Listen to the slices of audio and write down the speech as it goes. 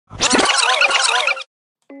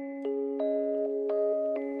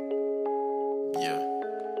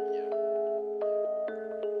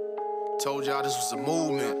thought this was a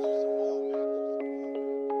movement.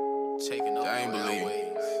 Taking over. I ain't believe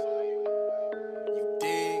it. You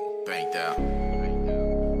dig? Banked out.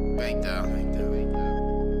 Banked out. Banked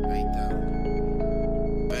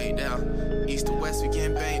out. Banked out. East to west, we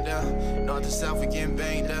getting banked out. North to south, we getting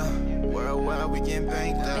banked out. Worldwide, we getting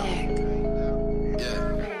banked out.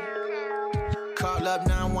 Yeah. Call up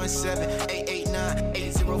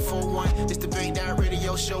 917-889-8041. This the Bang Down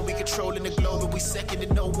Radio Show. We controlling the globe and we second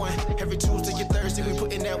to no one. Every Tuesday and Thursday we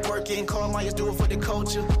putting that work in. Carl Myers do it for the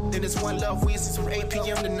culture. Then it's One Love Wednesdays from 8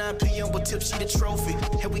 p.m. to 9 p.m. with Tipsy the Trophy.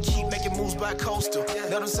 And we keep making moves by coastal.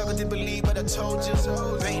 Now them suckers didn't believe, but I told you.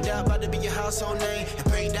 Banged Out about to be your household name.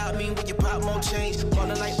 And Banged Out mean when you pop more change.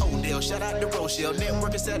 Ballin' like Odell. Shout out to Rochelle.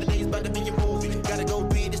 Networking Saturdays about to be your movie. Gotta go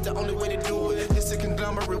big, it's the only way to do it. It's a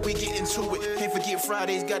conglomerate, we get into it. Can't forget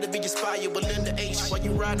Fridays, gotta be inspired with Linda H. While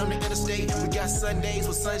you ride on the interstate, we got Sundays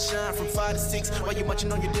with sunshine from 5 to 6. While you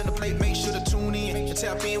munching on your dinner plate, make sure to tune in and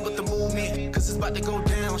tap in with the movement, cause it's about to go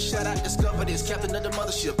down. Shout out, discover this, captain of the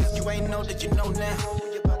mothership. If you ain't know that you know now.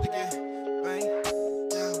 We about to get bang down,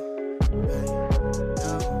 bang down,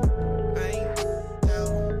 bang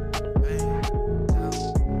down, bang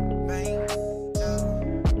down, bang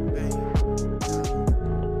down, bang down.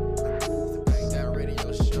 The Bang Down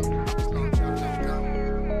Radio Show.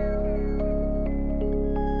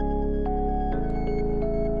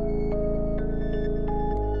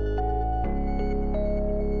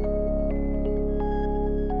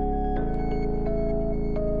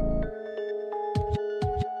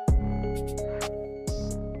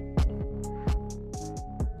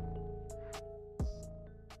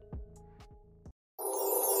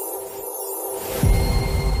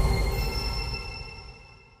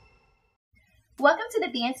 Welcome to the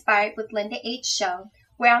Be Inspired with Linda H show,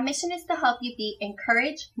 where our mission is to help you be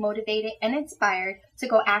encouraged, motivated, and inspired to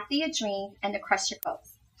go after your dreams and to crush your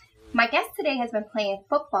goals. My guest today has been playing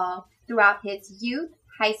football throughout his youth,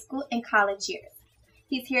 high school, and college years.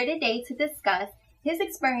 He's here today to discuss his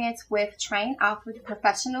experience with trying out for the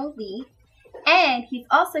professional league, and he's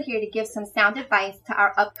also here to give some sound advice to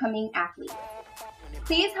our upcoming athletes.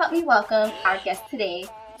 Please help me welcome our guest today,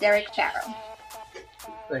 Derek Farrell.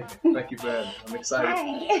 Thank you for having me. I'm excited.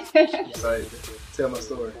 Hi. I'm excited to tell my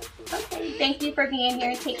story. Okay, thank you for being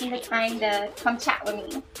here and taking the time to come chat with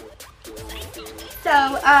me. So,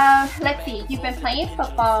 let's see. You've been playing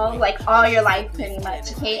football like all your life pretty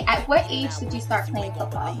much, okay? At what age did you start playing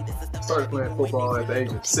football? I started playing football at the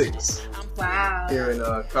age of 6. Wow. Here in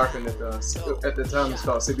Cochran, at the time it's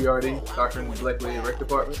called CBRD, Cochran Blakely Rec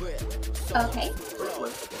Department. Okay.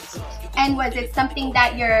 And was it something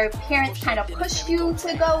that your parents kind of pushed you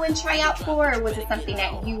to go and try out for, or was it something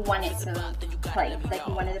that you wanted to play? Like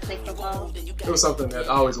you wanted to play football? It was something that I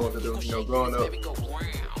always wanted to do. You know, growing up,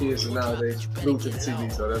 kids are nowadays glued to the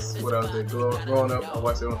TV, so that's what I was doing. Growing up, I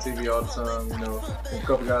watched it on TV all the time. You know, a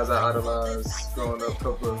couple guys I idolized growing up, a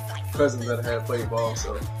couple of cousins that had played ball,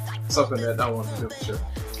 so something that I wanted to do for sure.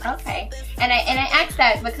 Okay, and I asked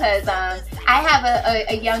that because I have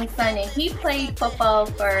a young son, and he played football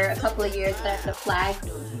for a couple of years at the flag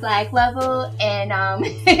level, and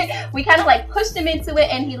we kind of like pushed him into it,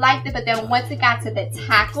 and he liked it. But then once it got to the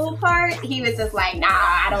tackle part, he was just like, "Nah,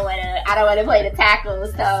 I don't want to play the tackle."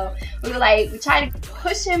 So we tried to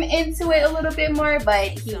push him into it a little bit more,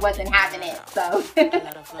 but he wasn't having it. So.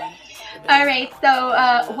 All right, so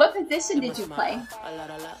what position did you play?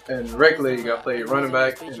 In rec league, I played running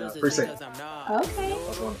back and free safety. Okay. I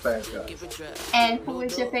was one of the fast guys. And who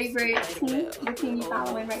is your favorite team? The team you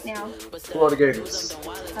following right now? Florida Gators.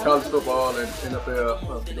 College football and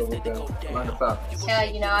NFL. To go with them. Atlanta Falcons.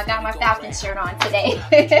 You know, I got my Falcons shirt on today.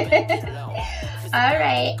 All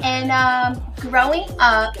right, and growing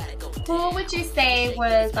up, who would you say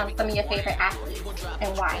was some of your favorite athletes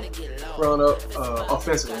and why? Growing up,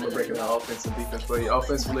 offensively, I'm going to break it down offense and defense for you.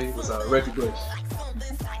 Offensively was Reggie Bush.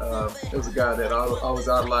 It was a guy that I always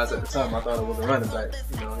idolized at the time. I thought it was a running back.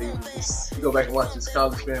 You know, you go back and watch his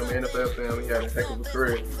college film, NFL film, he had a heck of a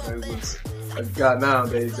career. It was a guy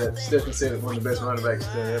nowadays that still considered one of the best running backs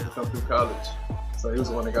that ever come through college. So he was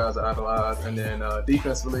one of the guys I idolized. And then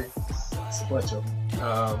defensively, it's a bunch of them.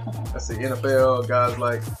 Let's see, NFL, guys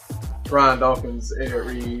like Brian Dawkins, Ed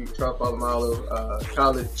Reed, Charles Polamalu,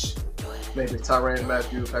 college, maybe Tyrann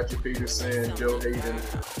Mathieu, Patrick Peterson, Joe Hayden,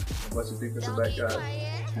 a bunch of defensive back guys.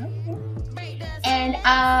 Okay. And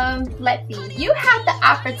let's see, you had the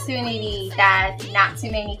opportunity that not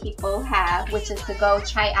too many people have, which is to go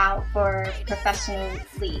try out for professional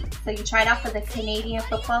league. So you tried out for the Canadian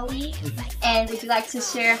Football League, and would you like to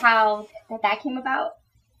share how that came about?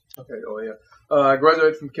 Okay, I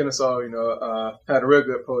graduated from Kennesaw, had a real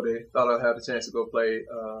good pro day. Thought I'd have the chance to go play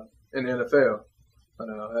in the NFL.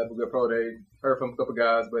 And I had a good pro day, heard from a couple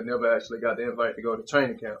guys, but never actually got the invite to go to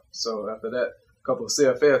training camp. So after that, a couple of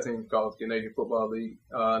CFL teams called, Canadian Football League.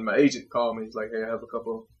 And my agent called me. He's like, hey, I have a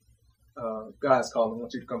couple guys calling. I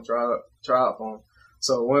want you to come try out for them.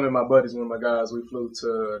 So one of my buddies, one of my guys, we flew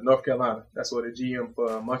to North Carolina. That's where the GM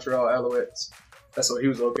for Montreal Alouettes, that's where he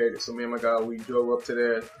was located. So me and my guy, we drove up to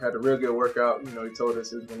there, had a real good workout. You know, he told us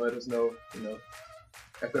he was going to let us know, you know,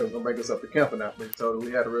 if they was going to bring us up to camp or not. But he told us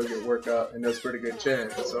we had a real good workout, and there was a pretty good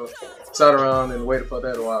chance. And so sat around and waited for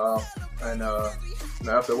that a while. And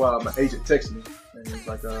after a while, my agent texted me, and he was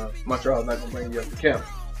like, Montreal's not going to bring you up to camp.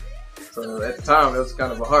 So at the time, it was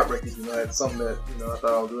kind of a heartbreaking. You know, it's something that, you know, I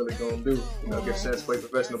thought I was really going to do. You know, get a chance to play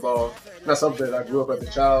professional ball. Not something that I grew up as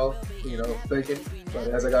a child, you know, thinking. But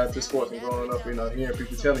as I got into sports and growing up, you know, hearing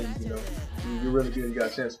people telling you, you know, you're really good, you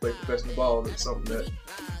got a chance to play professional ball. It's something that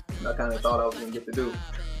I kind of thought I was going to get to do.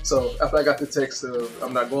 So after I got the text of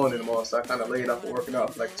I'm not going anymore, so I kind of laid off of working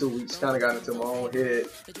out for like 2 weeks, kind of got into my own head.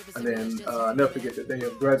 And then I'll never forget the day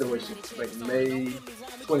of graduation, like May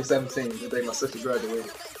 2017, the day my sister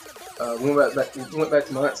graduated. We went back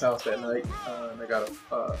to my aunt's house that night, and I got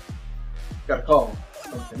a call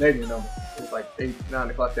from a Canadian number. It was like 8, 9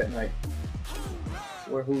 o'clock that night.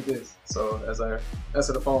 Who's this? So as I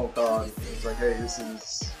answered the phone call, it was like, hey, this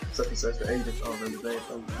is such and such, the agent, I don't remember his name,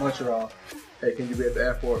 from Montreal. Hey, can you be at the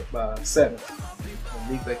airport by 7?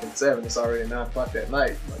 And me thinking 7, it's already 9 o'clock that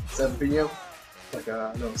night, like 7 p.m. Like,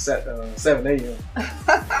 7 a.m.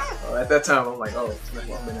 At that time, I'm like, oh,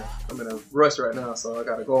 I'm in a rush right now, so I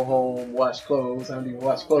gotta go home, wash clothes. I don't even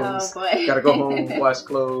wash clothes. Oh, boy. Gotta go home, wash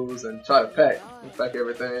clothes, and try to pack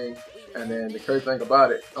everything. And then the crazy thing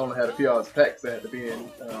about it, I only had a few hours to pack, because I had to be in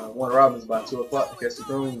Warner Robins by 2 o'clock to catch the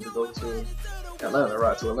Broom to go to Atlanta,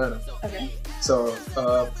 ride to Atlanta. Okay. So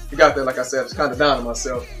we got there, like I said, I was kind of down on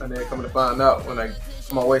myself, and then coming to find out when I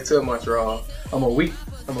on my way to Montreal, I'm a week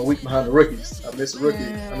behind the rookies. I missed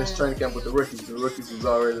training camp with the rookies. The rookies was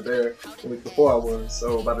already there the week before I was.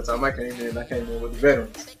 So by the time I came in with the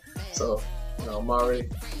veterans. So, you know,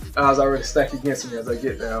 I was already stacked against me as I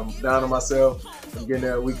get there. I'm down on myself. I'm getting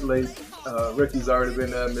there a week late. Rookies already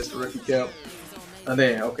been there, missed the rookie camp. And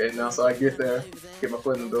then, okay, now so I get there, get my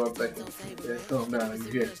foot in the door, I'm thinking, yeah, come now,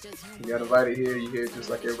 you're here. You got invited here, you're here just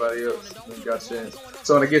like everybody else. You got a chance.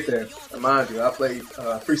 So when I get there, and mind you, I played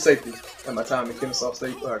free safety at my time in Kennesaw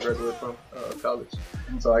State, where I graduated from college.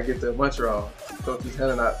 So I get to Montreal, coach is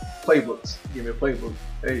handing out playbooks. Give me a playbook.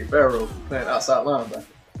 Hey, Pharaoh, playing outside linebacker.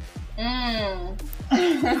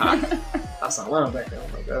 Outside linebacker, oh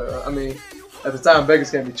my God. I mean, at the time,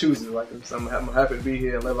 beggars can't be choosy. Like, I'm happy to be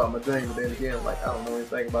here and live out my dream. But then again, like, I don't know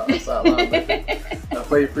anything about outside linebacker. I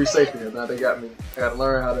played free safety, and now they got me. I got to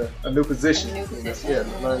learn a new position. Yeah,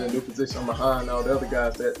 learn a new position. I'm behind all the other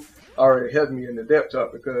guys that already helped me in the depth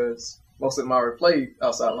chart, because most of them already played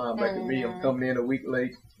outside linebacker. Me, I'm coming in a week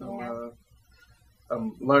late.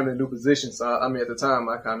 I'm learning a new position. So I mean, at the time,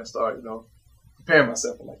 I kind of started, you know, preparing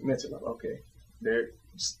myself, like mentally, like, okay, Derek,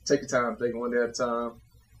 just take your time, take it one day at a time.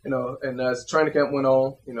 You know, and as training camp went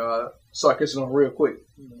on, you know, I started catching on real quick.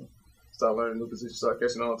 You know, started learning new positions, started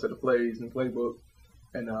catching on to the plays and playbook,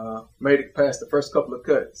 and made it past the first couple of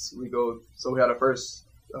cuts. We had our first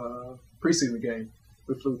preseason game.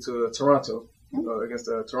 We flew to Toronto against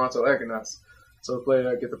the Toronto Argonauts. So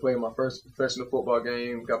I get to play in my first professional football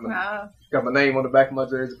game. Got my name on the back of my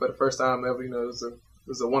jersey for the first time ever. You know, it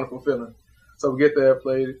was a wonderful feeling. So we get there,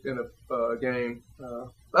 played in a game.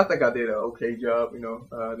 I think I did an okay job, you know.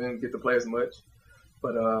 Didn't get to play as much,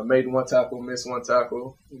 but made one tackle, missed one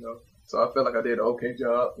tackle, you know. So I felt like I did an okay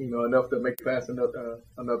job, you know, enough to make it past another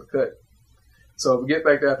cut. So we get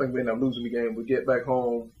back there. I think we ended up losing the game. We get back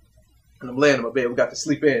home, and I'm laying in my bed. We got to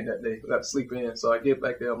sleep in that day. So I get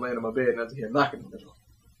back there. I'm laying in my bed, and I just hear knocking on the door.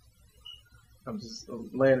 I'm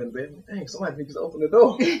laying in the bed. Like, dang, somebody needs to open the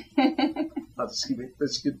door. I'll just keep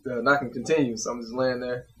knocking continue. So I'm just laying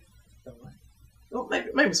there. I'm like, oh,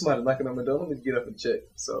 maybe somebody knocking on my door. Let me get up and check.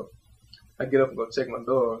 So I get up and go check my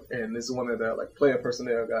door, and this is one of the like player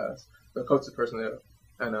personnel guys, the coaching personnel,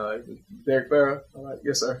 and Derek Farrah. I'm like,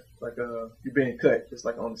 yes sir. Like you're being cut, just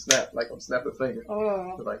like on the snap, like on the snap of the finger.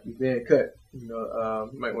 Oh. So, like you're being cut. You know,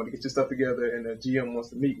 you might want to get your stuff together, and the GM wants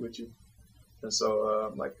to meet with you. And so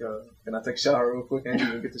I'm like, can I take a shower real quick? I didn't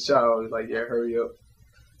even get the shower. He's like, yeah, hurry up.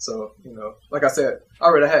 So, you know, like I said, I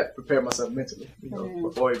already had prepared myself mentally, you know,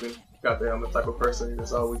 before I even got there. I'm the type of person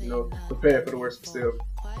that's always, you know, prepared for the worst, but still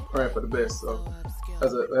praying for the best. So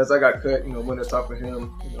as I got cut, you know, when I talked to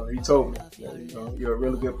him, you know, he told me, you know, you're a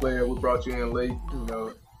really good player. We brought you in late, you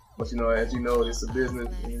know, but, you know, as you know, it's a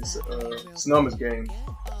business, it's a numbers game.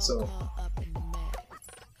 So,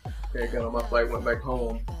 okay, got on my flight, went back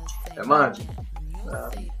home. And mind you,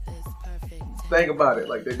 think about it.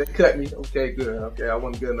 Like, they cut me. Okay, good. Okay, I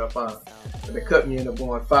wasn't good enough, fine. And they cut me, ended up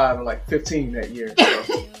going 5 and like 15 that year.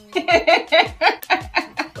 So.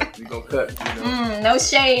 You gonna cut, you know. No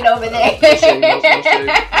shade over there. No shade, no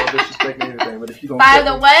disrespecting anything. But if you gonna cut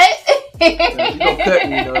me, what? If you gonna cut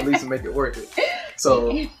me, you know, at least make it worth it.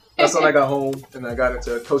 So that's when I got home and I got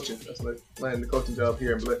into coaching. That's when I landed the coaching job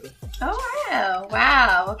here in Blythton. Oh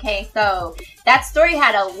wow. Okay, so that story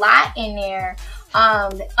had a lot in there.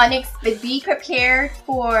 Be prepared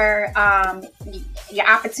for your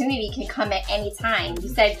opportunity can come at any time. You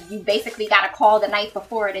said you basically got a call the night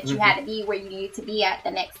before that you had to be where you needed to be at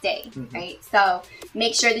the next day, right? So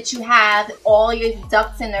make sure that you have all your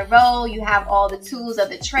ducks in a row. You have all the tools of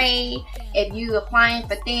the trade. If you applying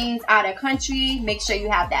for things out of country, make sure you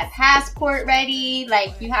have that passport ready.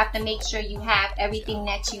 Like, you have to make sure you have everything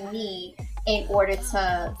that you need in order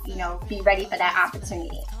to, you know, be ready for that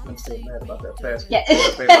opportunity. I'm still mad about that passport.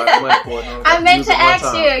 Yeah. I meant to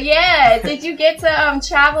ask you, yeah, did you get to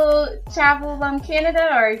travel Canada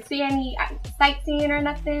or see any sightseeing or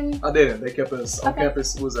nothing? I didn't. They kept us on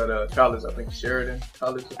campus. It was at a college, I think Sheridan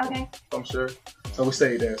College, I'm sure. So we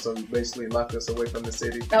stayed there. So we basically locked us away from the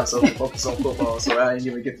city. So we focused on football. So I didn't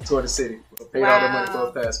even get to tour the city. I paid all the money for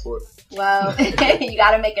a passport. Well, you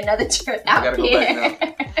got to make another trip out I gotta here. go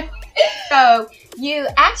back now. So you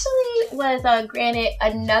actually was granted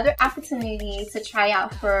another opportunity to try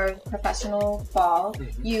out for professional ball.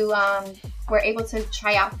 You were able to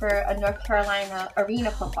try out for a North Carolina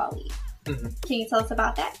Arena Football League. Can you tell us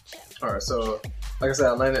about that? All right. So, like I said,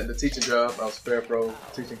 I landed the teaching job. I was parapro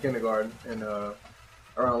teaching kindergarten, and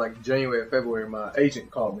around like January or February, my agent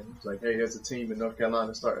called me. He was like, "Hey, there's a team in North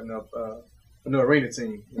Carolina starting up a new arena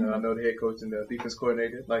team. You know, I know the head coach and the defense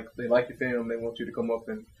coordinator. Like, they like your film. They want you to come up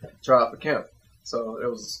and try out for camp." So it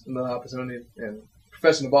was another opportunity and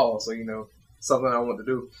professional ball. So, you know, something I wanted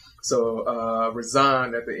to do. So I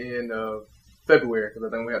resigned at the end of February because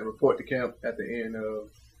I think we had to report to camp at the end of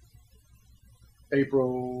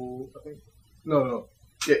April. I think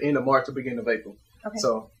end of March or beginning of April. Okay.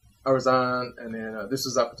 So I resigned, and then this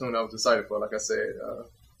was the opportunity I was excited for. Like I said,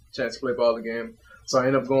 chance to play ball again. So I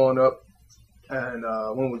ended up going up. And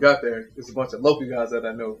when we got there, there's a bunch of local guys that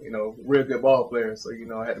I know, you know, real good ball players. So, you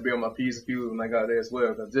know, I had to be on my P's and Q's when I got there as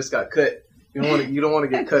well. I just got cut. You don't want to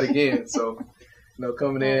get cut again. So, you know,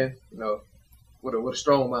 coming in, you know, with a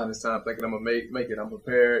strong mind this time, thinking I'm gonna make it. I'm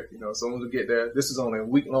prepared. You know, so when we get there, this is only a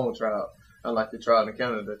week-long trial. Unlike the trial in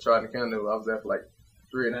Canada. The trial in Canada, I was there for like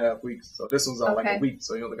 3.5 weeks. So this one's on like a week.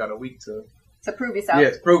 So you only got a week to prove yourself. Yeah,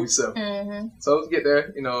 to prove yourself. So let's get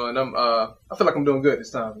there, you know, and I feel like I'm doing good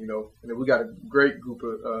this time, you know. And we got a great group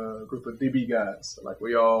of DB guys. Like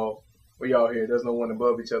we all here. There's no one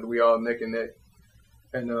above each other. We all neck and neck.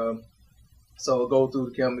 And so go through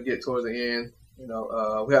the camp to get towards the end. You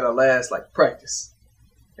know, we had our last like practice,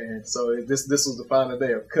 and so this was the final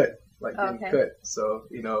day of cut, like getting cut. So,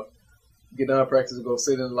 you know, get done practice, go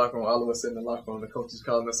sit in the locker room. All of us sit in the locker room. The coach is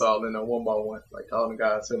calling us all in one by one, like calling the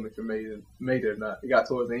guys, telling me if you made it or not. It got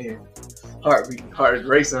towards the end. Heart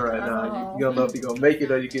racing right now. You don't know if you're gonna make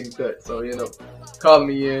it or you're getting cut. So, you know, calling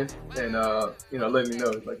me in and you know, letting me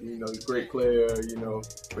know, like, you know, you're a great player, you know,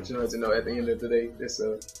 but you know, at the end of the day, it's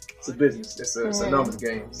a business. It's a numbers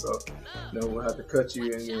game. So, you know, we'll have to cut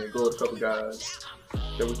you and then go with a couple guys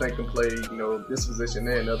that we think can play, you know, this position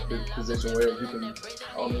and another position where you can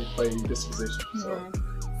only play this position. So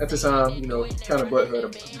at the time, you know, kind of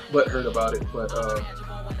butthurt about it, but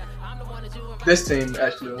this team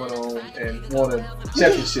actually went on and won a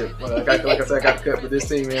championship. Like I said, I got cut, but this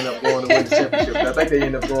team ended up going to win the championship. I think they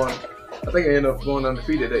ended up going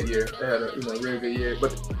undefeated that year. They had a really good year.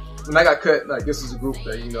 But when I got cut, like, this was a group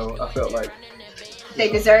that, you know, I felt like they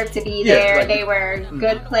deserved to be there. Like, they were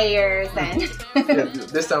good players, and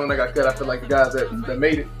this time when I got cut, I feel like the guys that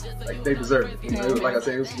made it, like, they deserved it. You know, like I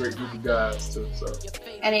said, it was a great group of guys too. So.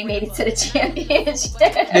 And they made it to the championship.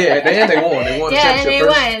 At the end they won. They won the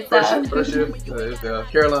championship. First year, the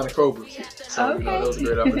Carolina Cobras. So you know, that was a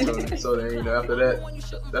great opportunity. So then, you know, after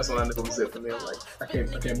that, that's when I knew it was it for me. I'm like, I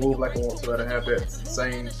can't move like I want to. I don't have that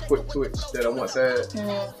same quick twitch that I once had.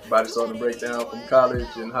 Body starting to break down from college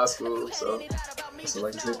and high school. So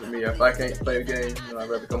like I said, for me, if I can't play the game, you know, I'd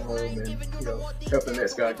rather come home and, you know, help the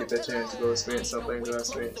next guy get that chance to go experience something that I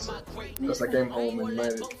experienced. So I came home and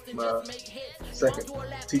landed my second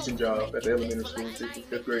teaching job at the elementary school, teaching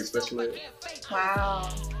 5th grade special ed. Wow.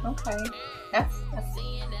 Okay. That's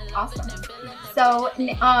awesome. So,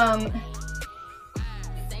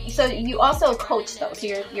 So you also coach though. So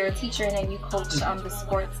you're a teacher and then you coach the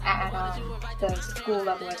sports at the school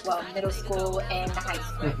level as well, middle school and the high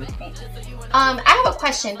school. I have a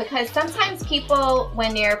question, because sometimes people,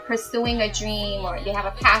 when they're pursuing a dream or they have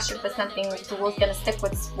a passion for something, Jewel's gonna stick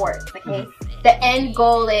with sports. Okay, the end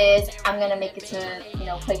goal is I'm gonna make it to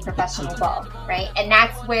play professional ball, right? And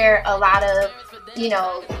that's where a lot of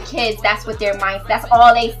kids, that's what their mind, that's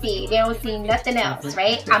all they see. They don't see nothing else,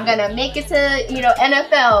 right? I'm gonna make it to,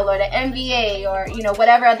 NFL or the NBA or,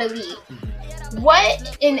 whatever other league.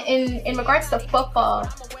 What, in regards to football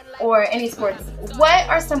or any sports, what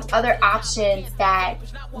are some other options that,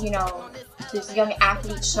 these young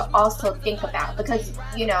athletes should also think about? Because,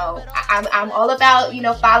 I'm all about,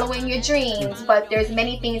 following your dreams, but there's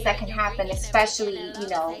many things that can happen, especially,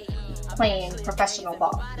 playing professional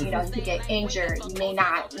ball. You could get injured. You may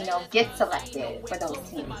not, get selected for those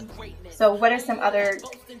teams. So what are some other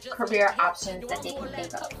career options that they can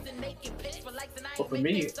think of? Well, for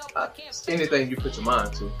me, anything you put your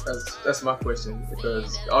mind to. That's my question,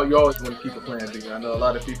 because you always want to keep a plan B. I know a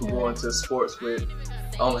lot of people go into sports with,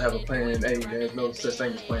 I only have a plan A. There's no such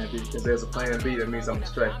thing as plan B, because there's a plan B that means I'm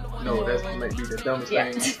distracted. No, that might be the dumbest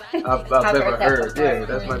thing I've ever heard. Yeah,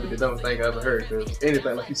 that might be the dumbest thing I've ever heard. Because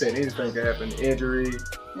anything, like you said, anything can happen. Injury,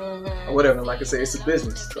 or whatever. Like I said, it's a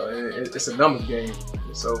business. So it's a numbers game.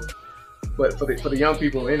 So, but for the young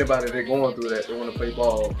people, anybody that going through that, they want to play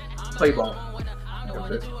ball. Play ball.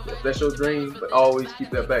 If that's your dream, but always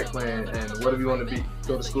keep that back plan. And whatever you want to be,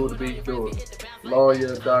 go to school to be, do it.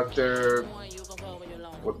 Lawyer, doctor,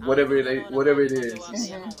 whatever it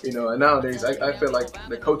is, And nowadays, I feel like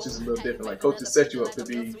the coaches is a little different. Like, coaches set you up to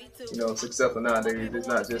be, successful nowadays. It's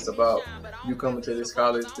not just about you coming to this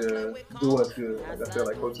college to do what's good. Like, I feel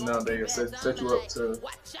like coaches nowadays set you up to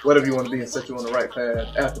whatever you want to be and set you on the right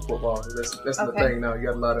path after football. That's the thing now. You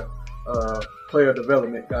got a lot of player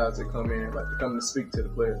development guys that come in, like, to come to speak to the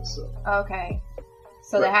players. So. Okay.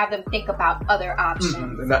 So to have them think about other options.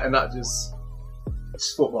 And not just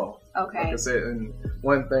football. Okay. Like I said, and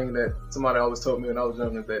one thing that somebody always told me when I was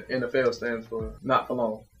young is that NFL stands for not for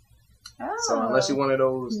long. Oh. So unless you're one of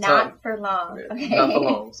those not for long. Yeah, okay. Not for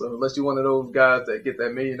long. So unless you're one of those guys that get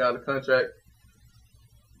that $1 million contract,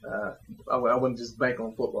 I wouldn't just bank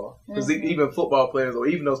on football. Because even football players, or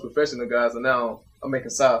even those professional guys, are making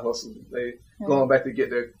side hustles. They going back to get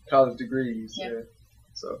their college degrees. Yep. Yeah.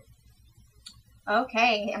 So.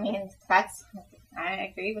 Okay. I mean, I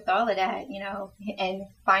agree with all of that, and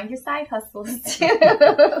find your side hustles too.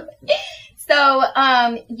 So,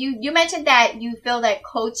 you mentioned that you feel that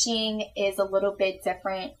coaching is a little bit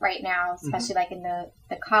different right now, especially like in the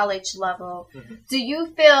college level. Do you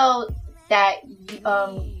feel that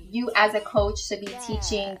you as a coach should be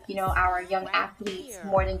teaching, our young athletes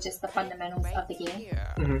more than just the fundamentals of the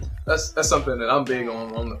game? That's something that I'm big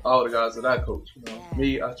on all the guys that I coach.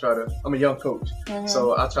 Me, I'm a young coach,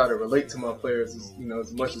 so I try to relate to my players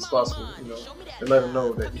as much as possible, and let them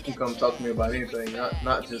know that you can come talk to me about anything,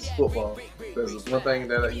 not just football. Because one thing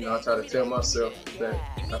that I try to tell myself is that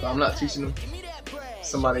if I'm not teaching them,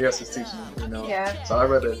 somebody else is teaching them. Yeah. So I'd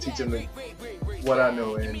rather teach them what I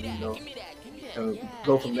know and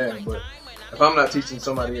go from there. But if I'm not teaching,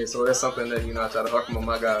 somebody else. So that's something that I try to harken on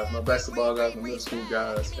my guys, my basketball guys, my middle school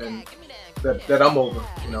guys, and that I'm over.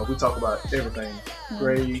 We talk about everything,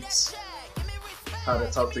 grades, how to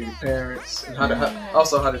talk to your parents, and how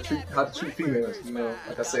to treat females.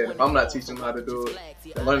 Like I said, if I'm not teaching them how to do it,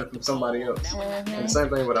 they're learning from somebody else. And the same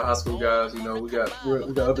thing with our high school guys. We got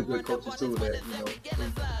other good coaches too that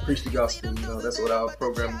preach the gospel. That's what our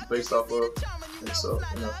program is based off of. And so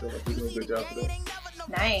I feel like we're doing a good job for that.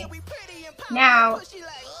 Nice. Now,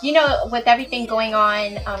 with everything going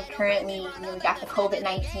on currently, we got the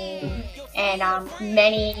COVID-19, and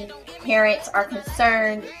many parents are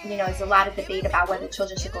concerned. There's a lot of debate about whether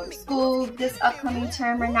children should go to school this upcoming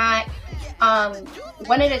term or not.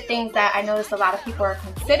 One of the things that I noticed a lot of people are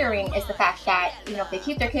considering is the fact that, if they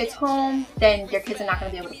keep their kids home, then their kids are not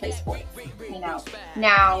going to be able to play sports.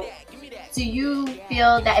 Now, do you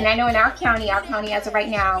feel that, and I know in our county as of right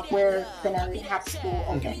now, we're going to have school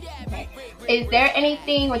open. Okay. Is there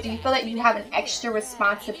anything, or do you feel that you have an extra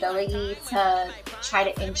responsibility to try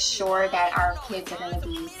to ensure that our kids are going to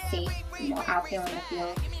be safe, out there on the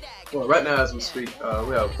field? Well, right now as we speak,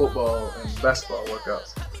 we have football and basketball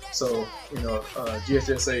workouts. So,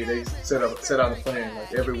 GSSA, they set out a plan.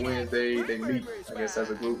 Like every Wednesday, they meet, I guess, as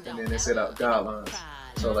a group, and then they set out guidelines.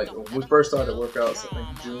 So, like, when we first started workouts, I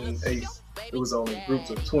think June 8th, it was only groups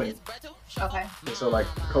of 20. Okay. And so, like,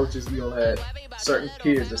 coaches, had certain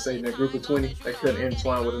kids that say in their group of 20, they couldn't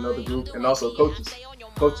intertwine with another group. And also coaches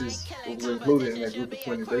were included in that group of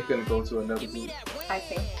 20. They couldn't go to another group. I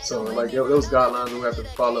see. So like those guidelines we have to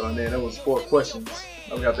follow, and then there was 4 questions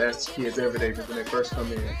we have to ask the kids every day when they first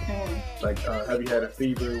come in. Like, have you had a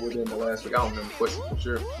fever within the last week? I don't remember the question for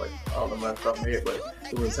sure, like all of them off the top of my head, but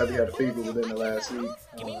it was, have you had a fever within the last week?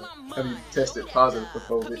 Have you tested positive for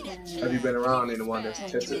COVID? Have you been around anyone that's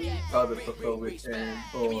tested positive for COVID? And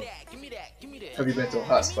or have you been to a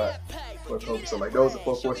hot spot for COVID? So like those are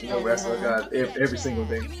 4 questions that we ask our guys every single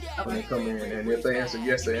day when they come in, and if they answer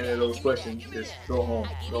yes to any of those questions, just go home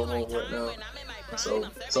right now. So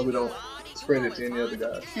we don't spread it to any other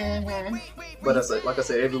guys. But like I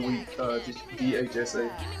said, every week,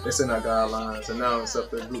 DHSA, they send out guidelines, and now it's up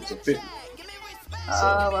to groups of 50.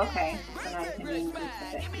 Oh, okay. So now you can be in groups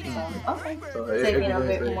of 50. So, okay. So being a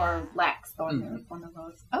bit more lax on one of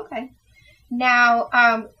those. Okay. Now,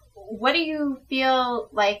 what do you feel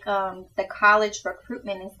like the college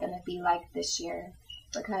recruitment is going to be like this year?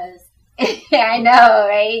 Because I know,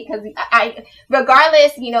 right? Because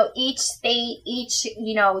regardless, each state, each,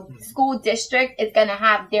 school district is going to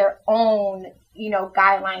have their own,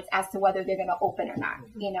 guidelines as to whether they're going to open or not,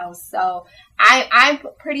 So I'm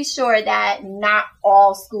pretty sure that not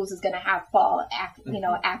all schools is going to have fall,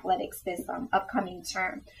 athletics this upcoming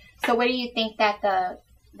term. So what do you think that the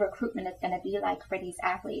recruitment is going to be like for these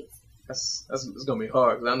athletes? It's going to be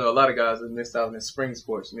hard, because I know a lot of guys have missed out in spring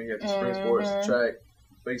sports. You got the spring sports, track,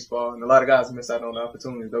 baseball, and a lot of guys miss out on the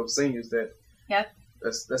opportunity. Those seniors that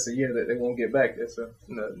that's a year that they won't get back. That's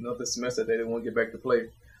another semester that they won't get back to play.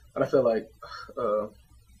 But I feel like, as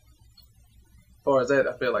far as that,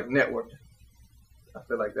 I feel like networking. I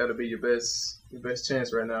feel like that'll be your best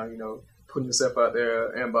chance right now. Putting yourself out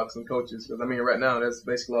there, inboxing coaches. Because right now that's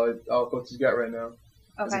basically all coaches got right now.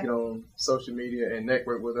 Is to get on social media and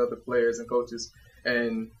network with other players and coaches.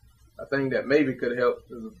 And a thing that maybe could help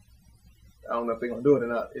is, I don't know if they're gonna do it or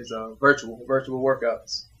not, is virtual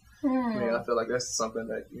workouts. I feel like that's something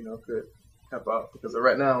that could help out, because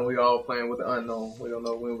right now we all playing with the unknown. We don't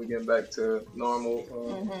know when we're getting back to normal.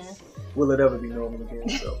 Will it ever be normal again?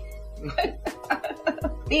 So.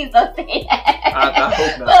 Please don't say that. I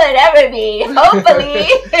hope not. Will it ever be? Hopefully.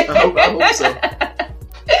 I hope so.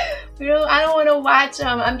 I don't want to watch.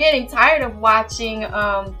 I'm getting tired of watching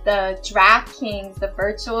the DraftKings, the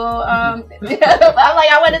virtual. I'm like,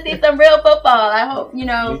 I want to see some real football. I hope Me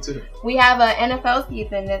too. we have an NFL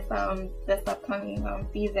season this upcoming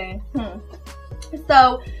season.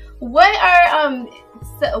 So, what are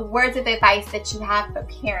words of advice that you have for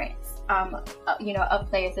parents? Of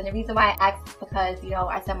players. And the reason why I asked is because,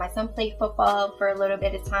 I said my son played football for a little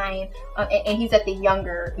bit of time, and he's at the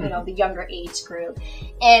younger, the younger age group.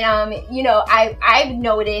 And, I've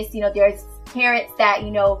noticed, there's parents that,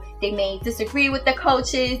 they may disagree with the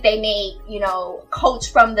coaches. They may,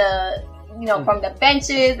 coach from the, from the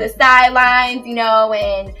benches, the sidelines,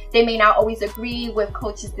 and they may not always agree with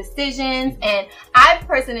coaches' decisions. And I've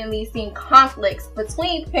personally seen conflicts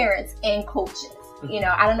between parents and coaches.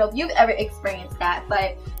 I don't know if you've ever experienced that,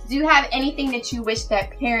 but do you have anything that you wish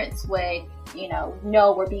that parents would,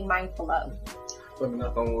 know or be mindful of? Let me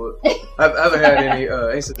knock on wood. I haven't had any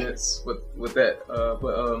incidents with that. But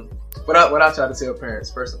what I try to tell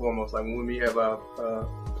parents, first and foremost, like when we have our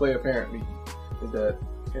player-parent meeting, is that,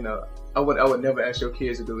 I would never ask your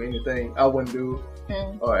kids to do anything I wouldn't do,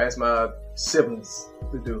 or ask my siblings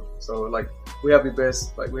to do. So like we have the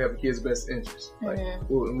kids' best interest. Like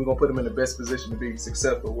we're gonna put them in the best position to be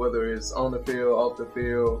successful, whether it's on the field, off the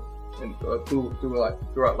field, and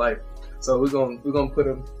throughout life. So we're gonna put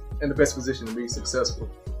them in the best position to be successful.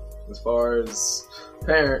 As far as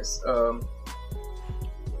parents,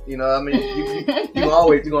 you gonna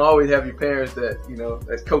always have your parents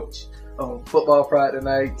that coach on football Friday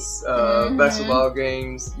nights, basketball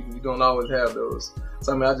games. You're gonna always have those.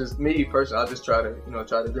 So I just try to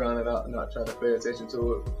drown it out and not try to pay attention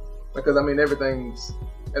to it, because everything's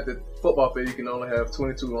at the football field. You can only have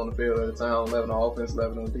 22 on the field at a time, 11 on offense,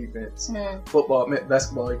 11 on defense.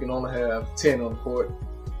 Basketball, you can only have 10 on the court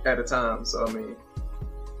at a time. So you're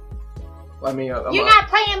not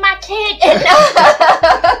playing my kid.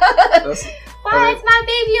 Why is my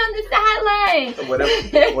baby on the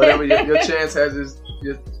sideline? Whatever your chance has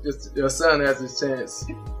your son has his chance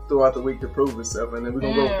throughout the week to prove himself, and then we're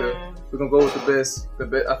gonna go with the best.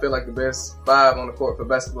 I feel like the best 5 on the court for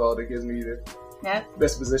basketball that gives me the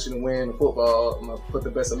best position to win. The football, I'm gonna put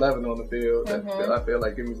the best 11 on the field that I feel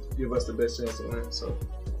like give us the best chance to win. So,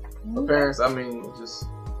 for parents, just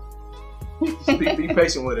be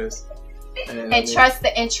patient with us, and trust the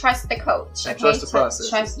coach. And trust the process.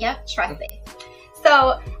 Trust it.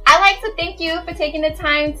 So I like to thank you for taking the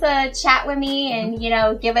time to chat with me and,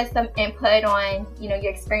 give us some input on, your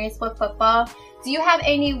experience with football. Do you have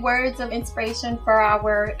any words of inspiration for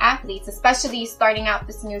our athletes, especially starting out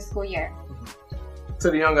this new school year? To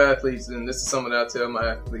the younger athletes, and this is something that I tell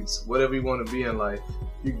my athletes, whatever you want to be in life,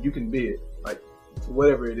 you can be it. Like,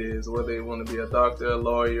 whatever it is, whether you want to be a doctor, a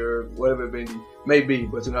lawyer, whatever it may be,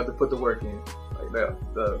 but you have to put the work in. Like that,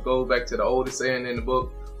 go back to the oldest saying in the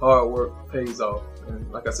book, hard work pays off.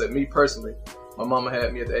 And like I said, me personally, my mama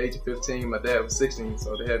had me at the age of 15, my dad was 16,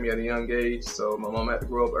 so they had me at a young age, so my mama had to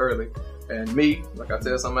grow up early. And me, like I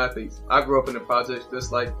tell some athletes, I grew up in the projects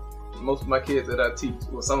just like most of my kids that I teach,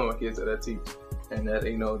 well, some of my kids that I teach. And that,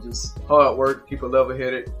 just hard work, keep a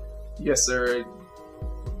level-headed, yes sir,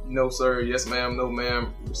 no sir, yes ma'am, no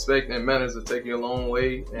ma'am. Respect and manners will take you a long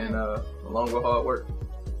way, and along with hard work.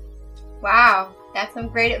 Wow, that's some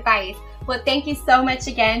great advice. Well, thank you so much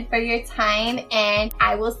again for your time, and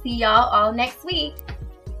I will see y'all all next week.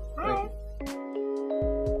 Bye.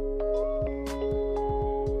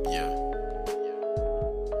 Yeah.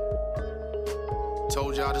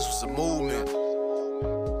 Told y'all this was a movement.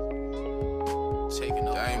 Taking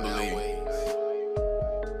over. I ain't believe it.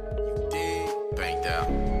 You did. Banked out.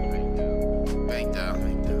 Banked out. Banked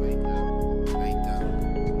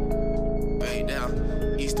out. Banked out.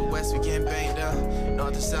 East to west, we getting banked out.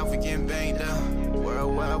 North to south, we getting banked out.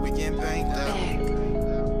 Worldwide, we getting banked out.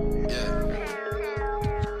 Yeah.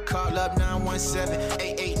 Call up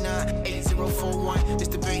 917-889-8041. This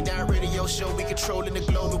the Bang Down Radio Show. We controlling the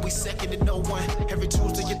globe and we second to no one. Every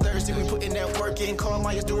Tuesday and Thursday, we putting that work in. Carl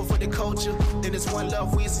Myers do it for the culture. Then it's One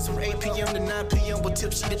Love Wednesdays from 8 p.m. to 9 p.m. with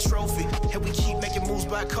Tipsy the Trophy. And we keep making moves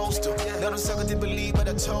by coastal. Let them suckers didn't believe, but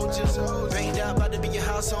I told you. Banged out about to be your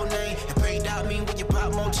household name. And banged out mean when you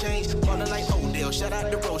pop more change. Falling like Odell. Shout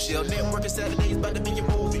out to Rochelle. Networking Saturdays about to be your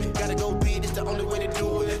movie. Gotta go big, it's the only way to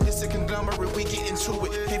do it. It's a conglomerate, we get into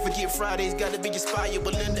it. Can't forget Fridays, gotta be inspired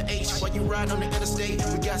with Linda H. While you ride on the interstate,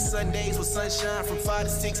 we got Sundays with sunshine from 5 to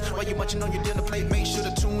 6. While you munching on your dinner plate, make sure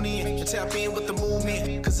to tune in and tap in with the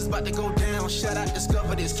movement, cause it's about to go down. Shout out,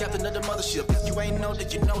 discover this, captain of the mothership. If you ain't know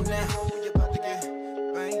that you know now.